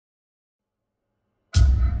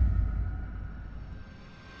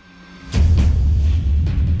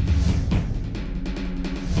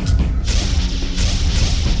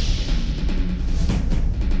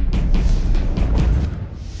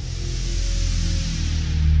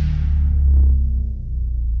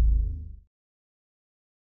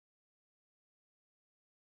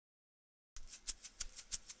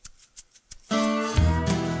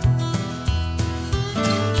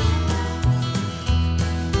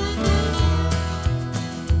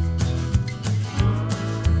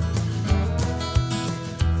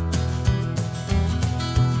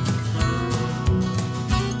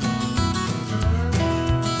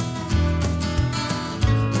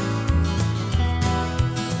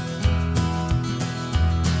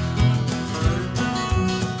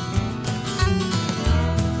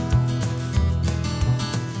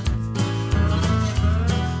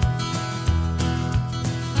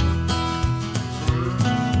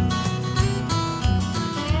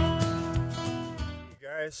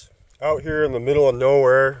Out here in the middle of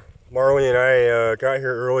nowhere. Marley and I got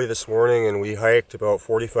here early this morning and we hiked about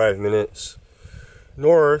 45 minutes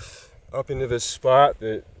north up into this spot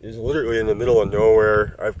that is literally in the middle of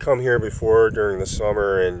nowhere. I've come here before during the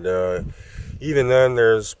summer, and even then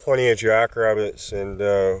there's plenty of jackrabbits, and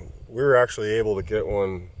we were actually able to get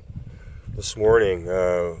one this morning,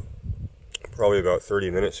 probably about 30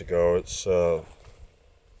 minutes ago. It's about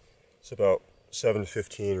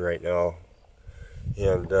 7:15 right now.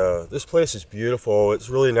 And this place is beautiful. It's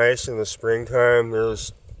really nice in the springtime.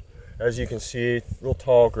 There's, as you can see, real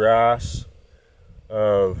tall grass.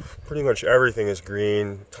 Pretty much everything is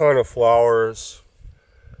green. Ton of flowers.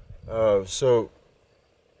 So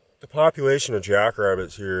the population of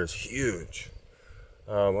jackrabbits here is huge.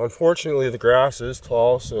 Unfortunately, the grass is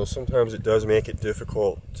tall, so sometimes it does make it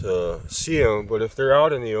difficult to see them. But if they're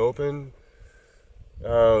out in the open,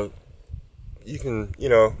 you can,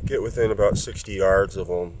 get within about 60 yards of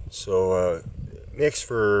them. So it makes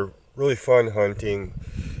for really fun hunting,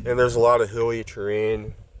 and there's a lot of hilly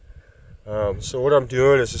terrain. So what I'm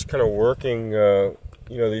doing is just kind of working,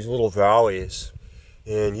 these little valleys,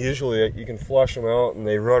 and usually you can flush them out and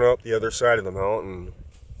they run up the other side of the mountain.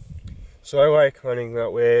 So I like hunting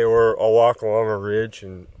that way, or I'll walk along a ridge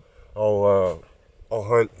and I'll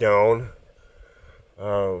hunt down.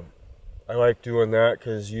 I like doing that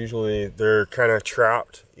because usually they're kind of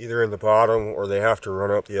trapped either in the bottom or they have to run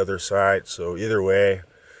up the other side. So either way,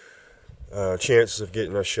 chances of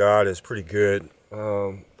getting a shot is pretty good.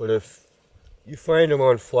 But if you find them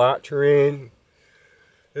on flat terrain,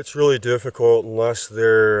 it's really difficult unless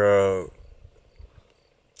they're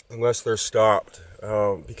stopped.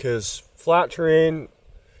 Because flat terrain,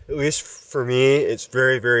 at least for me, it's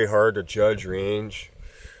very, very hard to judge range.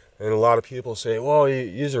 And a lot of people say, well, you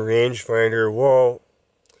use a rangefinder. Well,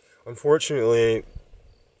 unfortunately,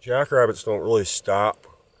 jackrabbits don't really stop,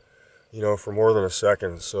 for more than a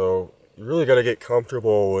second. So you really got to get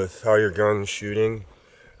comfortable with how your gun's shooting.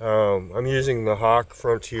 I'm using the Hawk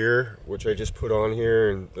Frontier, which I just put on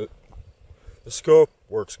here, and the scope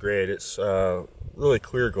works great. It's really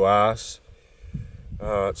clear glass.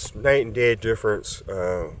 It's night and day difference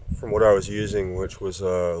from what I was using, which was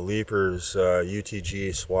Leaper's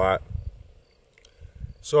UTG SWAT.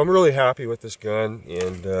 So I'm really happy with this gun,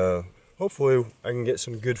 and hopefully I can get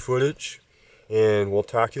some good footage, and we'll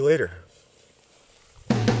talk to you later.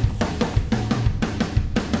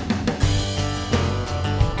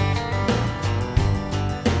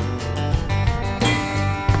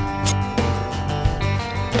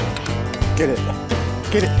 Get it.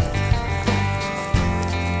 Get it.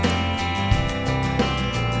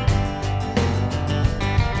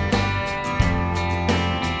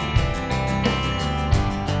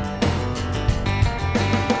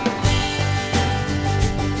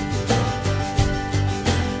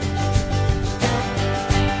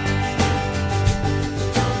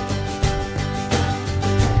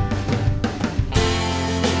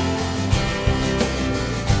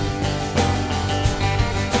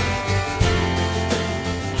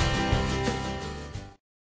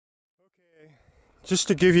 Just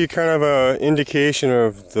to give you kind of an indication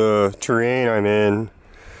of the terrain I'm in,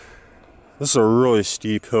 this is a really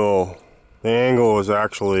steep hill. The angle is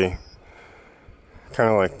actually kind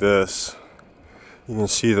of like this. You can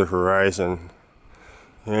see the horizon,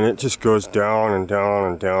 and it just goes down and down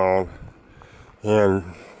and down.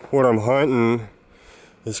 And what I'm hunting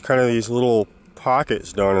is kind of these little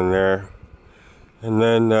pockets down in there. And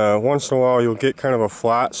then once in a while you'll get kind of a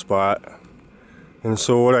flat spot. And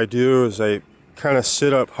so what I do is I kind of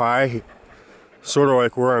sit up high, sort of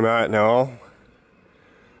like where I'm at now,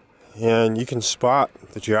 and you can spot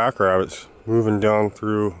the jackrabbits moving down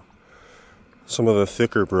through some of the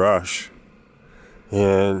thicker brush,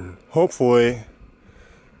 and hopefully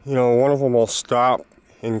one of them will stop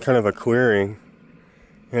in kind of a clearing,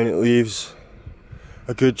 and it leaves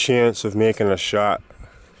a good chance of making a shot.